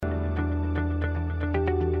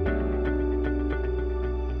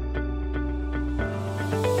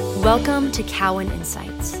Welcome to Cowen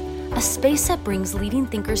Insights, a space that brings leading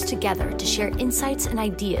thinkers together to share insights and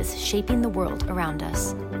ideas shaping the world around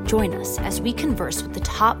us. Join us as we converse with the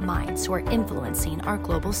top minds who are influencing our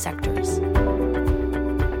global sectors.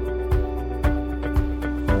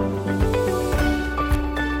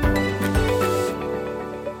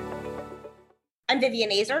 I'm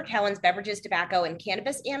Vivian Azer, Cowen's Beverages, Tobacco, and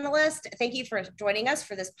Cannabis Analyst. Thank you for joining us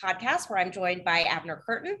for this podcast where I'm joined by Abner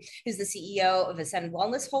Curtin, who's the CEO of Ascend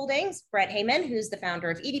Wellness Holdings, Brett Heyman, who's the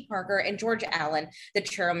founder of Edie Parker, and George Allen, the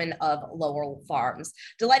chairman of Lowell Farms.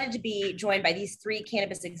 Delighted to be joined by these three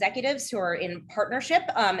cannabis executives who are in partnership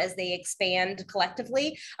as they expand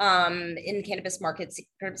collectively in cannabis markets,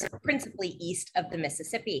 principally east of the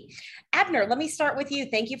Mississippi. Abner, let me start with you.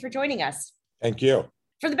 Thank you for joining us. Thank you.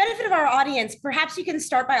 For the benefit of our audience, perhaps you can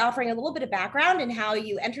start by offering a little bit of background in how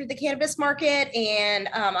you entered the cannabis market and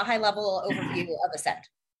a high-level overview of Ascend.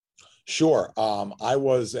 Sure. I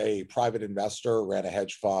was a private investor, ran a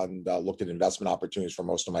hedge fund, looked at investment opportunities for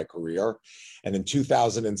most of my career. And in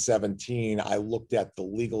 2017, I looked at the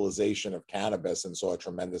legalization of cannabis and saw a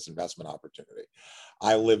tremendous investment opportunity.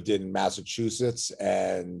 I lived in Massachusetts,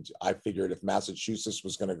 and I figured if Massachusetts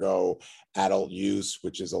was going to go adult use,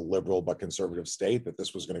 which is a liberal but conservative state, that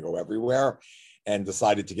this was going to go everywhere, and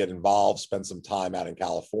decided to get involved, spend some time out in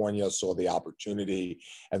California, saw the opportunity,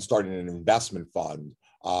 and started an investment fund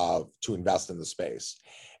to invest in the space.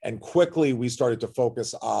 And quickly, we started to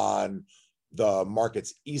focus on the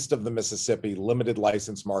markets east of the Mississippi, limited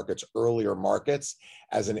license markets, earlier markets,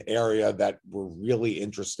 as an area that were really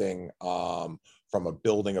interesting from a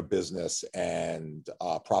building a business and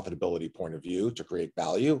profitability point of view to create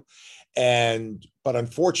value. But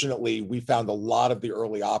unfortunately, we found a lot of the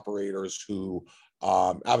early operators who,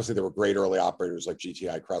 obviously there were great early operators like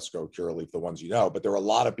GTI, Cresco, Curaleaf, the ones you know, but there were a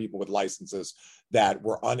lot of people with licenses that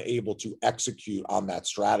were unable to execute on that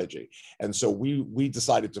strategy. And so we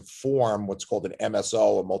decided to form what's called an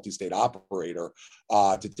MSO, a multi-state operator,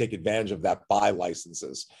 to take advantage of that by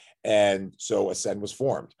licenses. And so Ascend was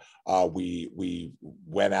formed. We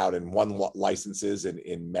went out and won licenses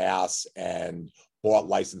in Mass and bought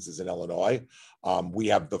licenses in Illinois. We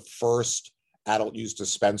have the first adult use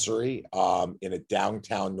dispensary in a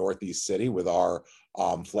downtown Northeast city with our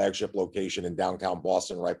flagship location in downtown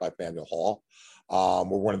Boston, right by Faneuil Hall.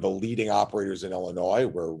 We're one of the leading operators in Illinois.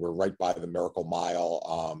 We're right by the Miracle Mile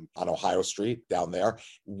on Ohio Street down there.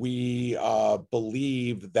 We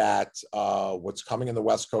believe that what's coming in the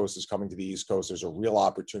West Coast is coming to the East Coast. There's a real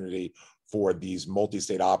opportunity for these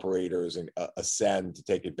multi-state operators and Ascend to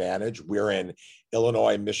take advantage. We're in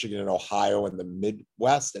Illinois, Michigan, and Ohio in the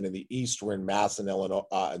Midwest, and in the East, we're in Mass and Illinois,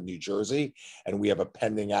 and New Jersey, and we have a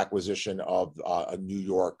pending acquisition of a New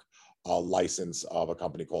York license of a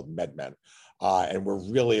company called MedMen. And we're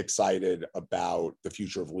really excited about the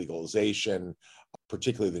future of legalization,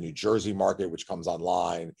 particularly the New Jersey market, which comes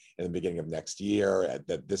online in the beginning of next year,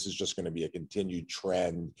 that this is just going to be a continued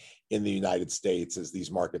trend in the United States as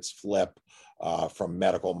these markets flip from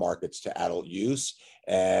medical markets to adult use.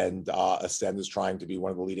 And Ascend is trying to be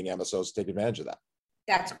one of the leading MSOs to take advantage of that.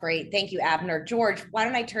 That's great. Thank you, Abner. George, why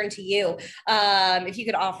don't I turn to you? If you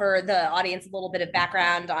could offer the audience a little bit of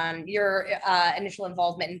background on your initial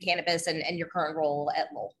involvement in cannabis and your current role at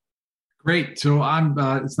Lowell. Great. So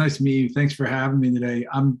it's nice to meet you. Thanks for having me today.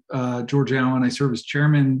 I'm George Allen. I serve as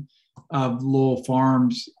chairman of Lowell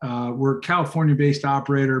Farms. We're a California-based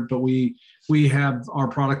operator, but we have our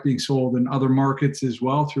product being sold in other markets as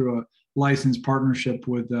well through a licensed partnership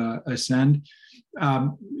with Ascend.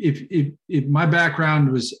 If my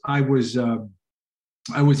background was, I was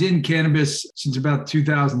in cannabis since about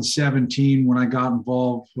 2017 when I got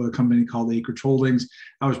involved with a company called Acreage Holdings.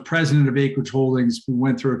 I was president of Acreage Holdings. We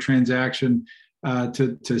went through a transaction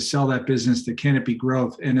to sell that business to Canopy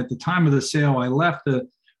Growth. And at the time of the sale, I left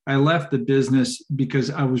the business because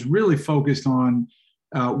I was really focused on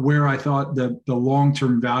where I thought the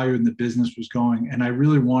long-term value in the business was going. And I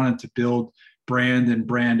really wanted to build brand and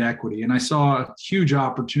brand equity. And I saw a huge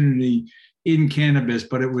opportunity in cannabis,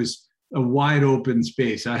 but it was a wide open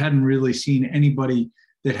space. I hadn't really seen anybody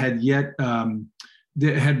that had yet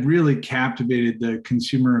that had really captivated the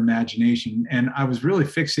consumer imagination. And I was really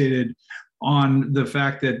fixated on the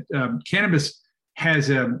fact that cannabis has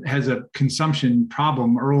a consumption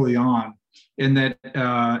problem early on, and that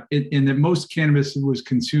most cannabis was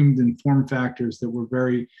consumed in form factors that were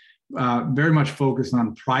very much focused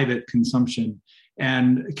on private consumption.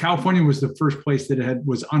 And California was the first place that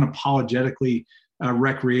was unapologetically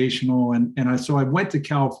recreational. So I went to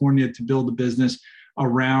California to build a business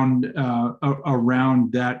around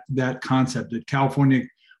that concept, that California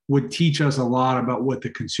would teach us a lot about what the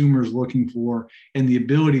consumer is looking for and the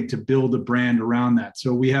ability to build a brand around that.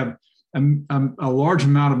 So we have a large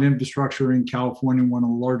amount of infrastructure in California, one of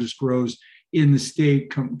the largest grows in the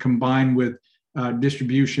state, combined with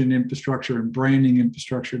distribution infrastructure and branding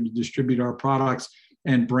infrastructure to distribute our products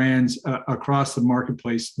and brands across the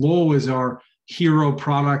marketplace. Lowell is our hero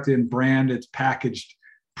product and brand. It's packaged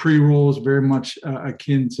pre-rolls, very much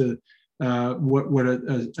akin to what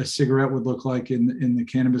a cigarette would look like in the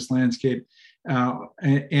cannabis landscape,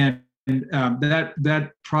 and that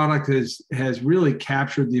product has really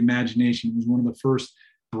captured the imagination. It was one of the first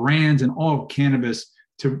brands in all of cannabis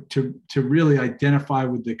to really identify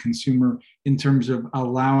with the consumer in terms of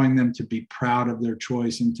allowing them to be proud of their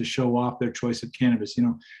choice and to show off their choice of cannabis. You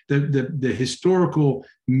know, the historical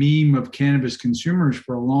meme of cannabis consumers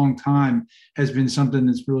for a long time has been something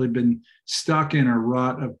that's really been stuck in a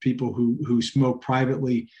rut of people who smoke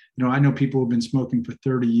privately. You know, I know people who've been smoking for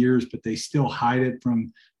 30 years, but they still hide it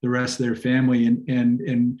from the rest of their family.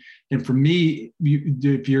 And for me,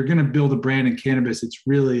 if you're going to build a brand in cannabis, it's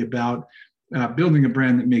really about building a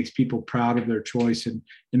brand that makes people proud of their choice and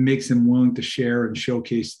makes them willing to share and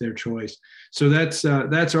showcase their choice. So that's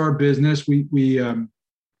our business. We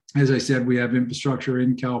as I said, we have infrastructure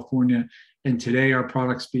in California, and today our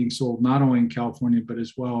products being sold not only in California but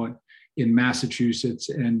as well in Massachusetts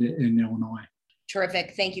and in Illinois.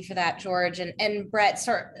 Terrific. Thank you for that, George. And Brett,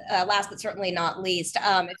 last but certainly not least,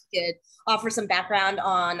 if you could offer some background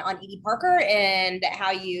on Edie Parker and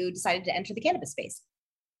how you decided to enter the cannabis space.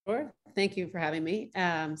 Sure. Thank you for having me.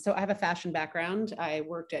 So I have a fashion background. I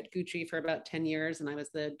worked at Gucci for about 10 years, and I was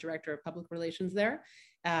the director of public relations there.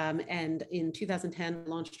 And in 2010,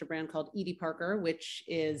 launched a brand called Edie Parker, which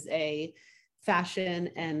is a fashion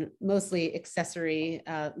and mostly accessory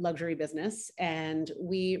luxury business. And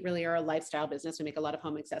we really are a lifestyle business. We make a lot of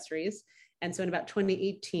home accessories. And so in about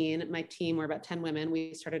 2018, my team, we're about 10 women,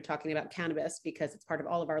 we started talking about cannabis because it's part of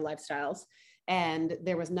all of our lifestyles. And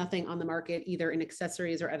there was nothing on the market, either in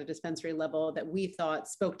accessories or at a dispensary level, that we thought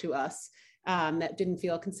spoke to us, that didn't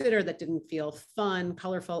feel considered, that didn't feel fun,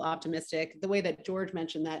 colorful, optimistic. The way that George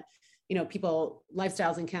mentioned that, you know,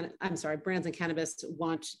 brands in cannabis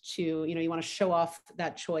want to, you want to show off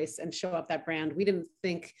that choice and show off that brand. We didn't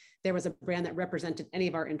think there was a brand that represented any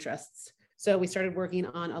of our interests. So we started working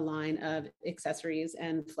on a line of accessories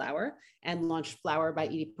and flower and launched Flower by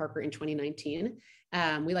Edie Parker in 2019.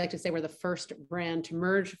 We like to say we're the first brand to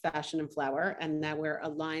merge fashion and flower, and that we're a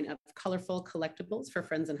line of colorful collectibles for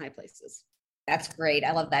friends in high places. That's great.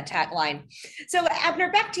 I love that tagline. So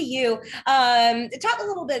Abner, back to you. Talk a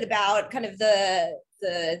little bit about kind of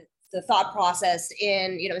the thought process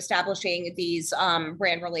in establishing these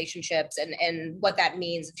brand relationships and what that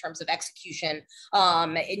means in terms of execution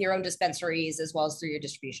in your own dispensaries as well as through your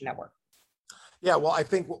distribution network. Yeah, well, I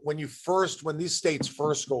think when these states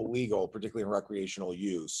first go legal, particularly in recreational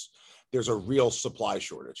use, there's a real supply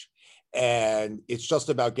shortage. And it's just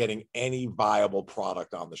about getting any viable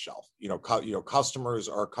product on the shelf. Customers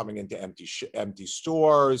are coming into empty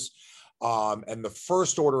stores. And the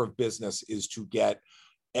first order of business is to get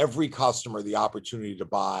every customer the opportunity to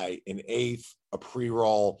buy an eighth, a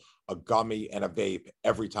pre-roll, a gummy, and a vape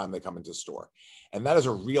every time they come into the store. And that is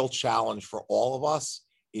a real challenge for all of us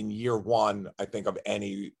in year one, I think, of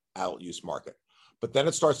any adult use market. But then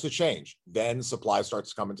it starts to change. Then supply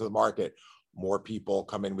starts to come into the market. More people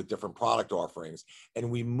come in with different product offerings. And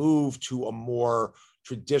we move to a more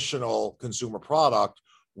traditional consumer product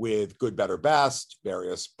with good, better, best,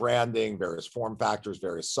 various branding, various form factors,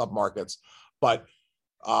 various submarkets. But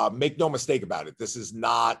make no mistake about it, this is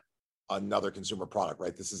not another consumer product,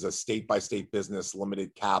 right? This is a state-by-state business,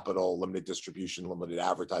 limited capital, limited distribution, limited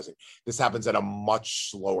advertising. This happens at a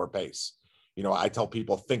much slower pace. I tell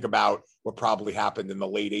people, think about what probably happened in the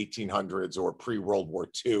late 1800s or pre-World War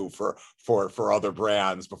II for other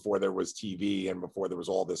brands before there was TV and before there was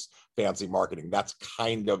all this fancy marketing. That's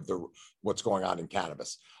kind of what's going on in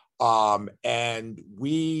cannabis. And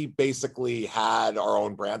we basically had our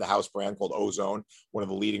own brand, a house brand called Ozone, one of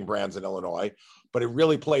the leading brands in Illinois, but it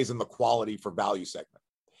really plays in the quality for value segment.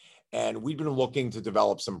 And we've been looking to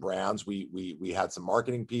develop some brands. We had some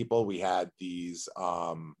marketing people. We had these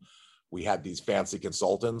fancy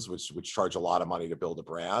consultants, which charge a lot of money to build a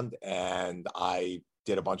brand. And I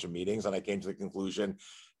did a bunch of meetings, and I came to the conclusion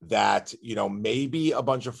that, maybe a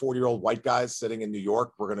bunch of 40-year-old white guys sitting in New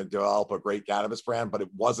York were going to develop a great cannabis brand, but it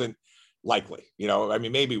wasn't likely.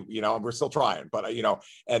 Maybe, we're still trying, but,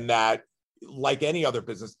 and that like any other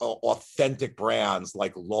business, authentic brands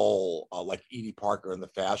like Lowell, like Edie Parker in the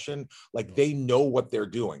fashion, like they know what they're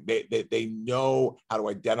doing. They know how to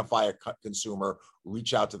identify a consumer,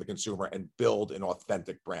 reach out to the consumer, and build an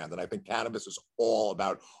authentic brand. And I think cannabis is all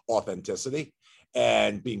about authenticity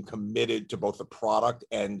and being committed to both the product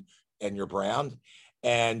and your brand.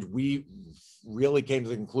 And we really came to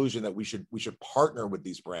the conclusion that we should partner with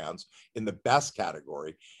these brands in the best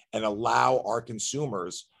category and allow our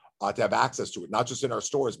consumers to have access to it, not just in our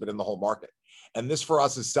stores, but in the whole market. And this for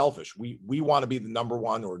us is selfish. We want to be the number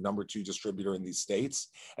one or number two distributor in these states.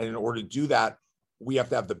 And in order to do that, we have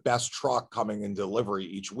to have the best truck coming in delivery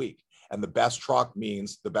each week. And the best truck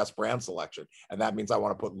means the best brand selection. And that means I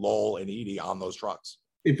want to put Lowell and Edie on those trucks.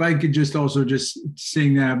 If I could just also just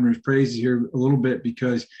sing Abner's praises here a little bit,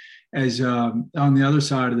 because as on the other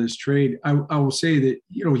side of this trade, I will say that,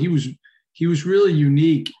 you know, he was really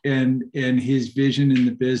unique in his vision in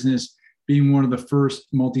the business, being one of the first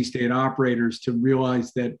multi-state operators to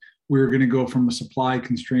realize that we were going to go from a supply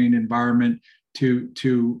constrained environment to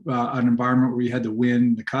an environment where you had to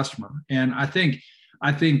win the customer. And I think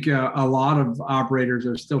a lot of operators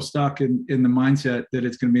are still stuck in the mindset that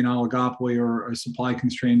it's going to be an oligopoly or a supply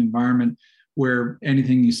constrained environment where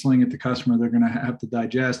anything you sling at the customer, they're going to have to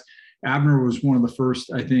digest. Abner was one of the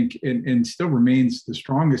first, I think, and still remains the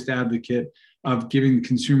strongest advocate of giving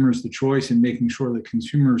consumers the choice and making sure that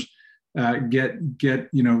consumers get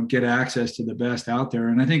access to the best out there.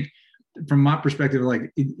 And I think from my perspective,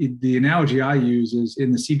 like the analogy I use is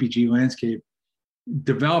in the CPG landscape,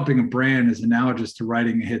 developing a brand is analogous to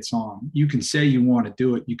writing a hit song. You can say you want to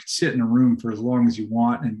do it. You can sit in a room for as long as you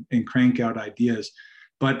want and crank out ideas.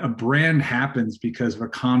 But a brand happens because of a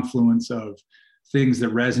confluence of things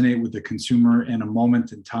that resonate with the consumer in a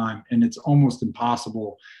moment in time. And it's almost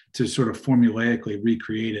impossible to sort of formulaically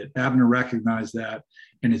recreate it. Abner recognized that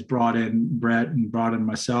and has brought in Brett and brought in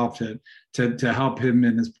myself to help him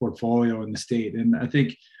in his portfolio in the state. And I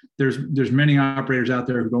think there's many operators out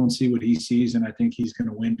there who don't see what he sees, and I think he's going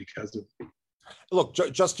to win because of it. Look,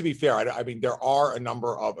 just to be fair, I mean, there are a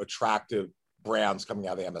number of attractive brands coming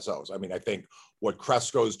out of the MSOs. I mean, I think what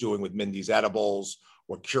Cresco is doing with Mindy's Edibles,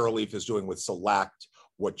 what Curaleaf is doing with Select,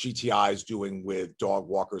 what GTI is doing with Dog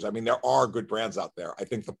Walkers. I mean, there are good brands out there. I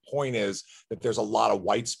think the point is that there's a lot of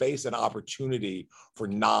white space and opportunity for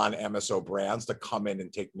non-MSO brands to come in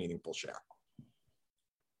and take meaningful share.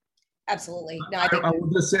 Absolutely. No, I will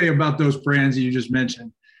just say about those brands that you just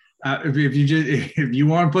mentioned, if you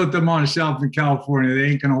want to put them on a shelf in California,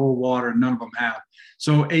 they ain't going to hold water, and none of them have.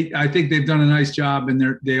 So I think they've done a nice job,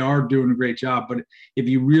 and they are doing a great job. But if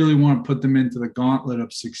you really want to put them into the gauntlet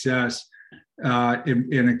of success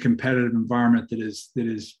in a competitive environment that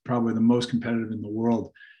is probably the most competitive in the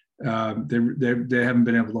world, they haven't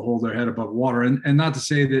been able to hold their head above water. And not to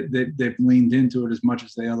say that they've leaned into it as much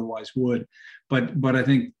as they otherwise would, but I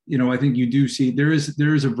think you do see there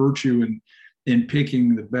is a virtue in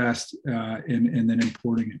picking the best and then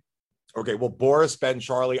importing it. Okay, well, Boris, Ben,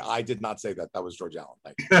 Charlie, I did not say that. That was George Allen.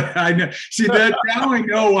 Thank you. I know. See, that now I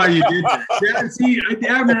know why you did that. Yeah, see,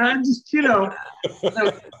 I just,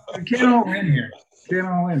 I can't all win here. Can't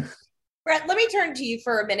all win. Brett, let me turn to you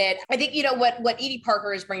for a minute. I think, what Edie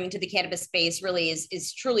Parker is bringing to the cannabis space really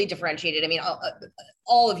is truly differentiated. I mean,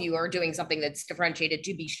 all of you are doing something that's differentiated,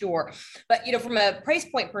 to be sure. But, from a price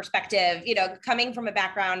point perspective, coming from a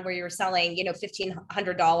background where you're selling,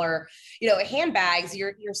 $1,500, handbags,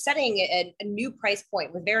 you're setting a new price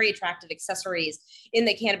point with very attractive accessories in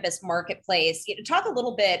the cannabis marketplace. Talk a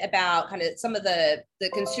little bit about kind of some of the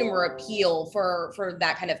consumer appeal for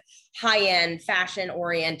that kind of high-end,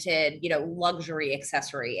 fashion-oriented, luxury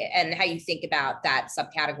accessory, and how you think about that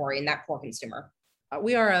subcategory and that core consumer.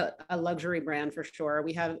 We are a luxury brand for sure.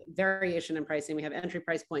 We have variation in pricing. We have entry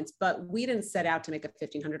price points, but we didn't set out to make a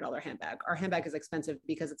 $1,500 handbag. Our handbag is expensive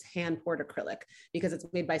because it's hand poured acrylic, because it's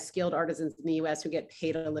made by skilled artisans in the US who get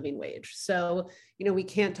paid a living wage. So, we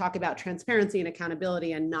can't talk about transparency and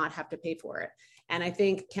accountability and not have to pay for it. And I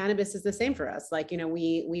think cannabis is the same for us. Like,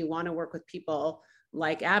 we want to work with people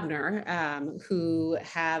like Abner, who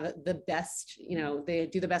have the best, they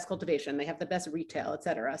do the best cultivation, they have the best retail, et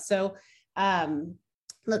cetera. So,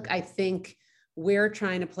 look, I think we're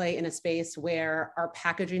trying to play in a space where our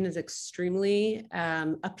packaging is extremely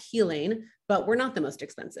appealing, but we're not the most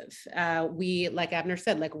expensive. We, like Abner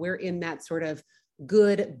said, we're in that sort of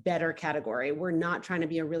good, better category. We're not trying to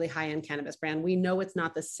be a really high-end cannabis brand. We know it's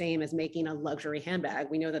not the same as making a luxury handbag.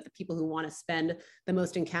 We know that the people who want to spend the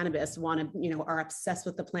most in cannabis are obsessed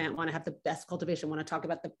with the plant, want to have the best cultivation, want to talk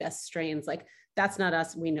about the best strains. That's not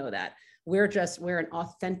us. We know that. We're an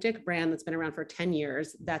authentic brand that's been around for 10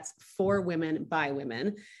 years. That's for women by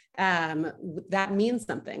women. That means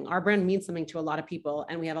something. Our brand means something to a lot of people,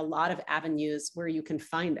 and we have a lot of avenues where you can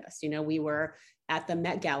find us. You know, we were at the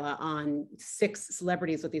Met Gala on 6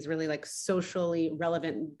 celebrities with these really like socially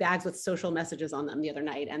relevant bags with social messages on them the other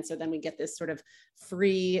night. And so then we get this sort of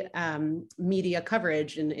free media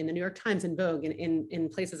coverage in the New York Times and Vogue and in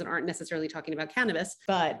places that aren't necessarily talking about cannabis,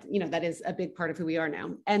 but you know, that is a big part of who we are now.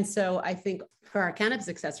 And so I think for our cannabis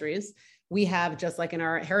accessories, we have, just like in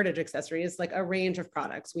our heritage accessories, like a range of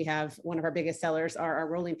products. We have one of our biggest sellers are our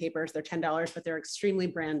rolling papers. They're $10, but they're extremely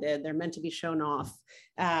branded. They're meant to be shown off.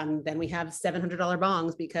 Then we have $700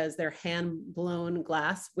 bongs because they're hand blown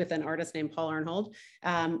glass with an artist named Paul Arnhold,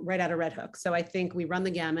 right out of Red Hook. So I think we run the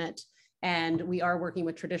gamut. And we are working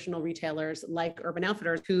with traditional retailers like Urban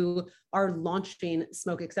Outfitters who are launching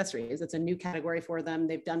smoke accessories. It's a new category for them.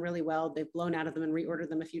 They've done really well. They've blown out of them and reordered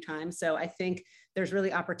them a few times. So I think there's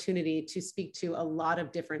really opportunity to speak to a lot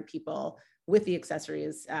of different people with the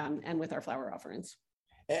accessories and with our flower offerings.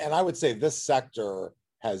 And I would say this sector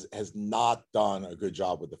has not done a good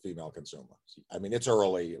job with the female consumer. I mean, it's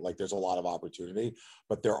early, like there's a lot of opportunity,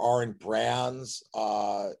 but there aren't brands,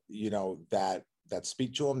 that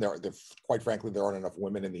speak to them. They're quite frankly, there aren't enough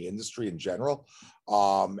women in the industry in general.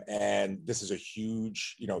 And this is a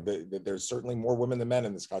huge, there's certainly more women than men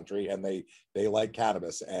in this country, and they like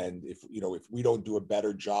cannabis. And if we don't do a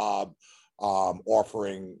better job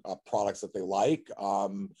offering products that they like,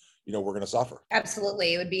 we're going to suffer.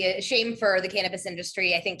 Absolutely. It would be a shame for the cannabis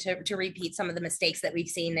industry, I think, to repeat some of the mistakes that we've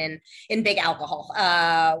seen in big alcohol,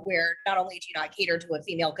 where not only do you not cater to a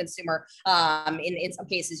female consumer, in some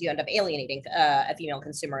cases you end up alienating a female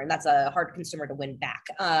consumer, and that's a hard consumer to win back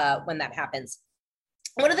when that happens.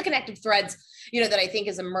 One of the connective threads, that I think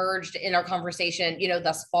has emerged in our conversation,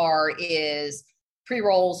 thus far is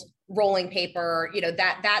pre-rolls, rolling paper,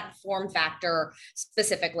 that form factor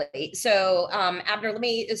specifically. So Abner, let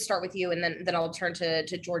me start with you, and then I'll turn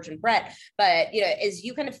to George and Brett. But as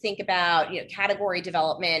you kind of think about category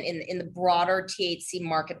development in the broader THC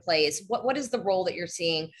marketplace, what is the role that you're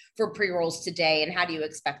seeing for pre-rolls today, and how do you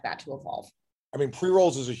expect that to evolve? I mean,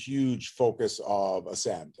 pre-rolls is a huge focus of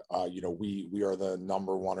Ascend. We are the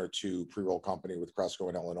number 1 or 2 pre-roll company with Cresco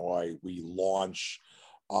in Illinois. We launch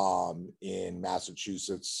in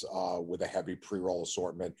Massachusetts with a heavy pre-roll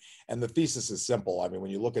assortment. And the thesis is simple. I mean, when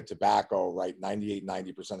you look at tobacco, right,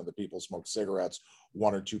 90% of the people smoke cigarettes,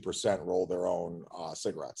 1 or 2% roll their own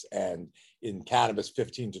cigarettes. And in cannabis,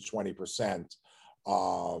 15 to 20%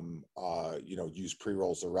 use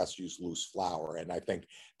pre-rolls, the rest use loose flower. And I think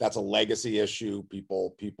that's a legacy issue.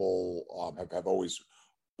 People have always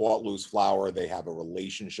bought loose flower. They have a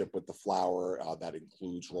relationship with the flower that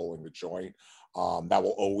includes rolling the joint. That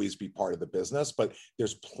will always be part of the business, but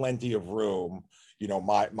there's plenty of room.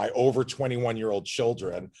 My over 21-year-old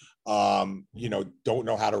children, don't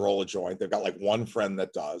know how to roll a joint. They've got like one friend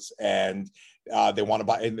that does, and they want to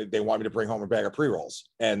buy, and they want me to bring home a bag of pre-rolls.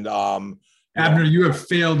 And Abner, you have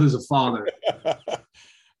failed as a father.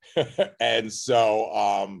 And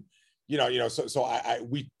so,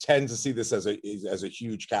 we tend to see this as a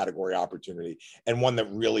huge category opportunity, and one that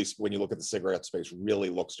really, when you look at the cigarette space, really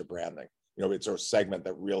looks to branding. It's a segment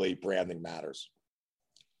that really branding matters.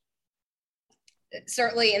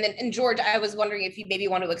 Certainly. And George, I was wondering if you maybe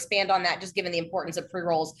want to expand on that, just given the importance of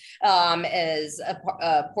pre-rolls as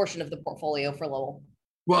a portion of the portfolio for Lowell.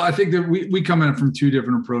 Well, I think that we come in from 2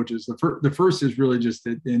 different approaches. The first is really just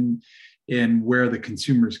in where the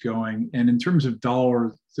consumer is going. And in terms of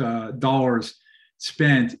dollars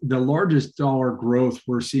spent, the largest dollar growth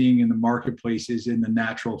we're seeing in the marketplace is in the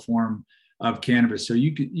natural form of cannabis. So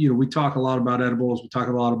we talk a lot about edibles, we talk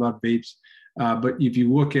a lot about vapes, but if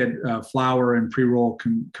you look at flower and pre-roll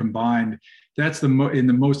combined, that's in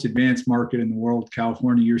the most advanced market in the world,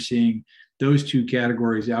 California. You're seeing those 2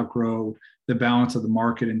 categories outgrow the balance of the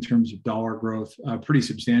market in terms of dollar growth pretty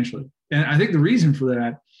substantially. And I think the reason for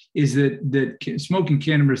that is that smoking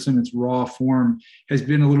cannabis in its raw form has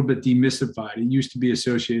been a little bit demystified. It used to be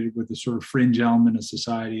associated with the sort of fringe element of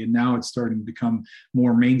society, and now it's starting to become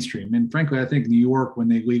more mainstream. And frankly, I think New York, when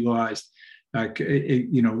they legalized,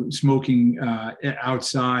 smoking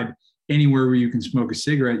outside, anywhere where you can smoke a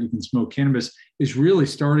cigarette, you can smoke cannabis, is really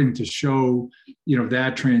starting to show,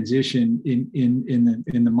 that transition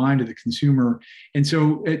in the mind of the consumer. And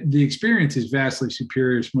so the experience is vastly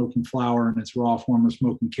superior, smoking flower in its raw form or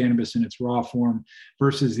smoking cannabis in its raw form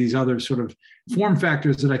versus these other sort of form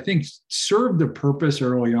factors that I think served the purpose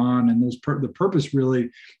early on. And the purpose really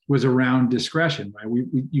was around discretion, right?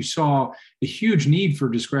 You saw a huge need for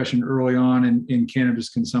discretion early on in cannabis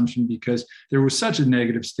consumption because there was such a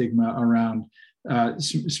negative stigma around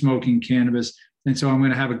smoking cannabis. And so I'm going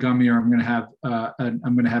to have a gummy, or I'm going to have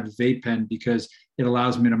a vape pen because it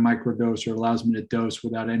allows me to microdose or allows me to dose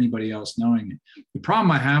without anybody else knowing it. The problem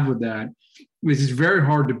I have with that is it's very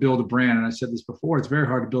hard to build a brand. And I said this before, it's very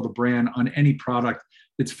hard to build a brand on any product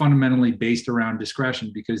that's fundamentally based around discretion,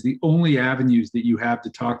 because the only avenues that you have to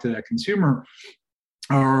talk to that consumer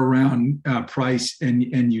are around price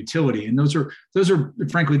and utility. And those are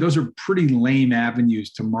frankly, those are pretty lame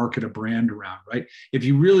avenues to market a brand around, right? If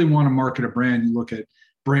you really want to market a brand, you look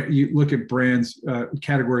at brands,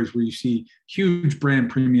 categories where you see huge brand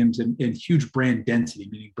premiums and huge brand density,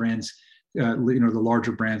 meaning brands, the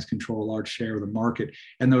larger brands control a large share of the market.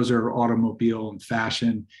 And those are automobile and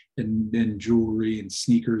fashion and jewelry and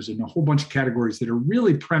sneakers and a whole bunch of categories that are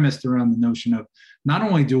really premised around the notion of not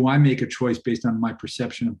only do I make a choice based on my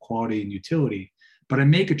perception of quality and utility, but I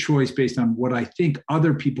make a choice based on what I think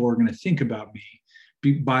other people are going to think about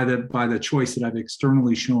me by the choice that I've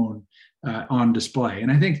externally shown on display.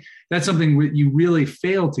 And I think that's something that you really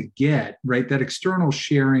fail to get, right? That external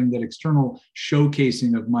sharing, that external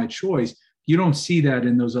showcasing of my choice, you don't see that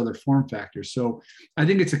in those other form factors. So I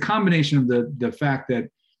think it's a combination of the fact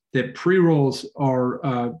that pre-rolls are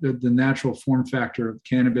the natural form factor of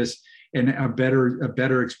cannabis and a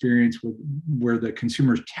better experience where the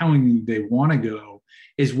consumer is telling you they want to go,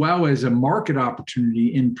 as well as a market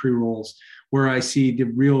opportunity in pre-rolls where I see the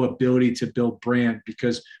real ability to build brand.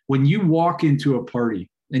 Because when you walk into a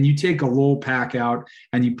party and you take a Lowell pack out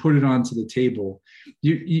and you put it onto the table,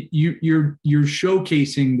 you're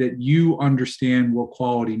showcasing that you understand what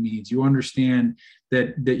quality means. You understand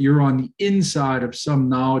that you're on the inside of some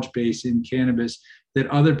knowledge base in cannabis that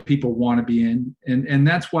other people want to be in. And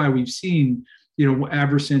that's why we've seen,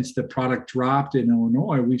 ever since the product dropped in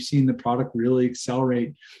Illinois, we've seen the product really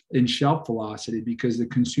accelerate in shelf velocity because the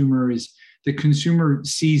consumer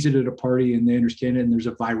sees it at a party and they understand it, and there's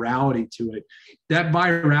a virality to it. That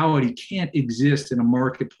virality can't exist in a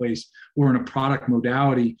marketplace or in a product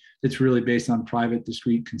modality that's really based on private,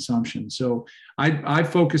 discrete consumption. So I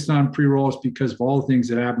focused on pre-rolls because of all the things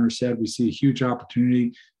that Abner said. We see a huge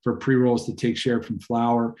opportunity for pre-rolls to take share from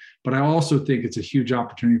flower, but I also think it's a huge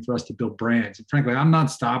opportunity for us to build brands. And frankly, I'm not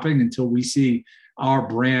stopping until we see our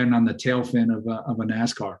brand on the tail fin of a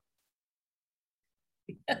NASCAR.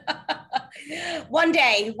 One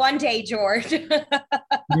day, George. Sooner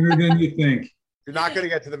than you think. You're not going to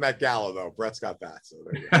get to the Met Gala, though. Brett's got that. So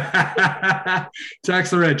there you go. Tax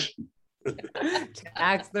the rich.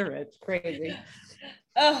 Tax the rich. Crazy.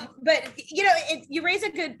 But you raise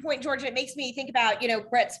a good point, George. It makes me think about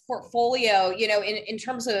Brett's portfolio, in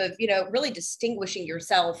terms of really distinguishing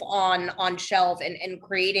yourself on shelf and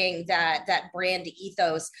creating that brand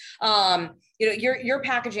ethos. Your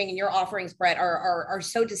packaging and your offerings, Brett, are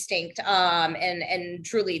so distinct and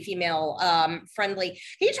truly female friendly.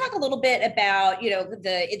 Can you talk a little bit about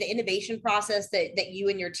the innovation process that you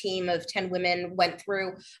and your team of 10 women went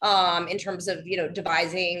through in terms of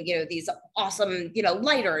devising these awesome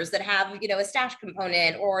lighters that have a stash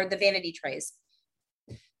component, or the vanity trays?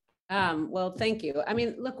 Well, thank you. I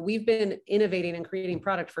mean, look, we've been innovating and creating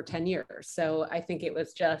product for 10 years. So I think it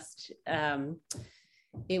was just,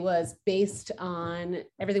 it was based on,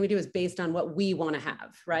 everything we do is based on what we want to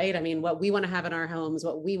have, right? I mean, what we want to have in our homes,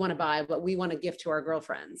 what we want to buy, what we want to gift to our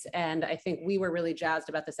girlfriends. And I think we were really jazzed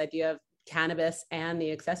about this idea of cannabis and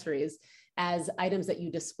the accessories as items that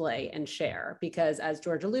you display and share, because as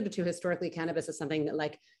George alluded to, historically, cannabis is something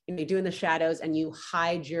that you do in the shadows and you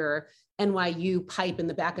hide your NYU pipe in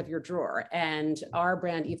the back of your drawer. And our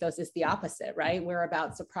brand ethos is the opposite, right? We're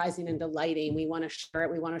about surprising and delighting. We want to share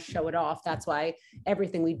it. We want to show it off. That's why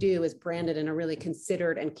everything we do is branded in a really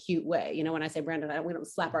considered and cute way. When I say branded, we don't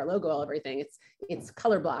slap our logo all everything. It's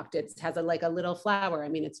color blocked. It has a little flower. I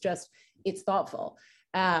mean, it's thoughtful.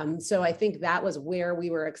 So I think that was where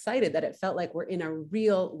we were excited, that it felt like we're in a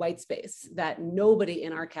real white space, that nobody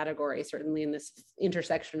in our category, certainly in this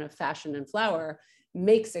intersection of fashion and flower,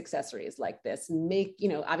 makes accessories like this.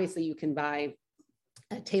 Obviously you can buy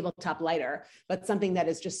a tabletop lighter, but something that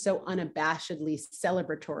is just so unabashedly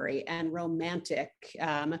celebratory and romantic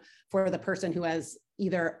for the person who has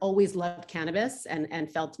either always loved cannabis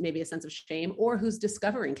and felt maybe a sense of shame, or who's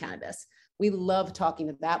discovering cannabis. we love talking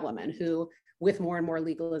to that woman who, with more and more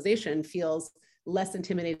legalization, feels less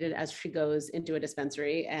intimidated as she goes into a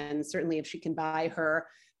dispensary. And certainly if she can buy her,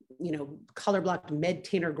 color blocked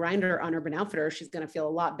Medtainer grinder on Urban Outfitters, she's going to feel a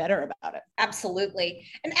lot better about it. Absolutely.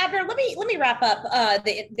 And Abner, let me wrap up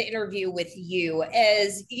the interview with you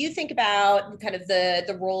as you think about kind of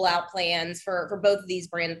the rollout plans for both of these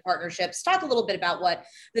brand partnerships. Talk a little bit about what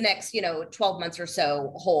the next 12 months or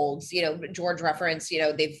so holds. George referenced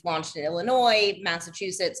they've launched in Illinois,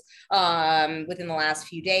 Massachusetts within the last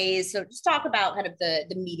few days. So just talk about kind of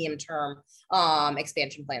the medium term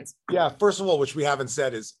expansion plans. Yeah, first of all, which we haven't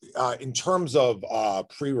said is in terms of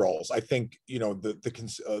pre-rolls, I think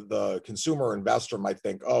the consumer investor might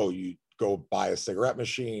think, oh, you go buy a cigarette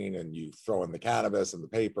machine and you throw in the cannabis and the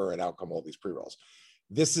paper and out come all these pre-rolls.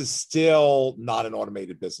 This is still not an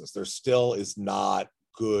automated business. There still is not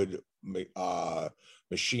good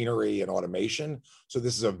machinery and automation. So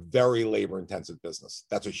this is a very labor-intensive business.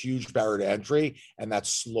 That's a huge barrier to entry, and that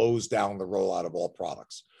slows down the rollout of all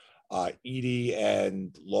products. Edie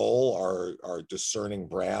and Lowell are discerning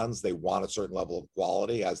brands. They want a certain level of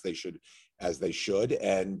quality as they should,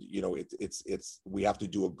 and we have to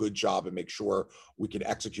do a good job and make sure we can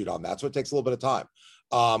execute on that. So it takes a little bit of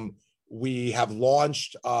time. We have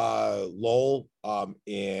launched Lowell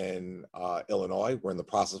in Illinois. We're in the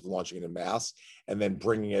process of launching it in Mass, and then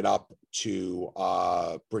bringing it up to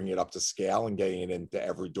scale and getting it into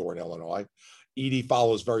every door in Illinois. Edie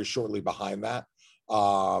follows very shortly behind that.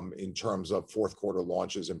 In terms of fourth quarter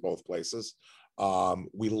launches in both places.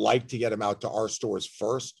 We like to get them out to our stores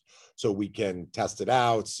first so we can test it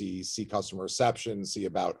out, see customer reception, see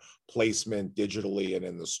about placement digitally and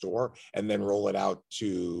in the store, and then roll it out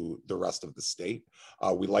to the rest of the state.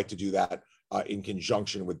 We like to do that in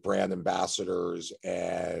conjunction with brand ambassadors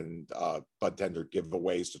and bud tender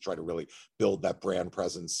giveaways to try to really build that brand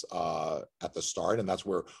presence at the start. And that's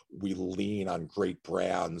where we lean on great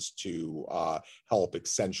brands to help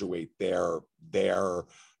accentuate their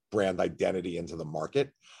brand identity into the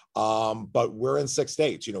market. But we're in 6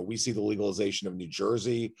 states. We see the legalization of New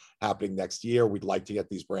Jersey happening next year. We'd like to get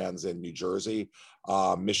these brands in New Jersey.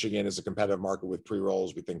 Michigan is a competitive market with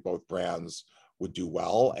pre-rolls. We think both brands would do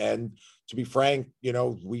well. And to be frank, we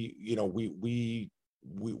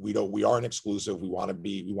aren't exclusive. We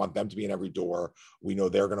want them to be in every door. We know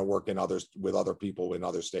they're going to work with other people in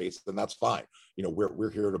other states, then that's fine. We're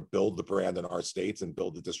here to build the brand in our states and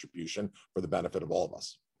build the distribution for the benefit of all of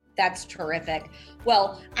us. That's terrific.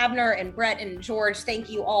 Well, Abner and Brett and George, thank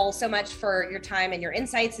you all so much for your time and your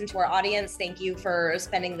insights into our audience. Thank you for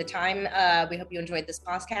spending the time. We hope you enjoyed this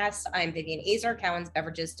podcast. I'm Vivian Azar, Cowen's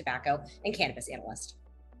Beverages, Tobacco, and Cannabis Analyst.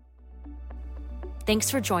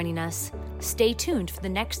 Thanks for joining us. Stay tuned for the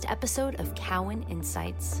next episode of Cowen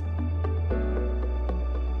Insights.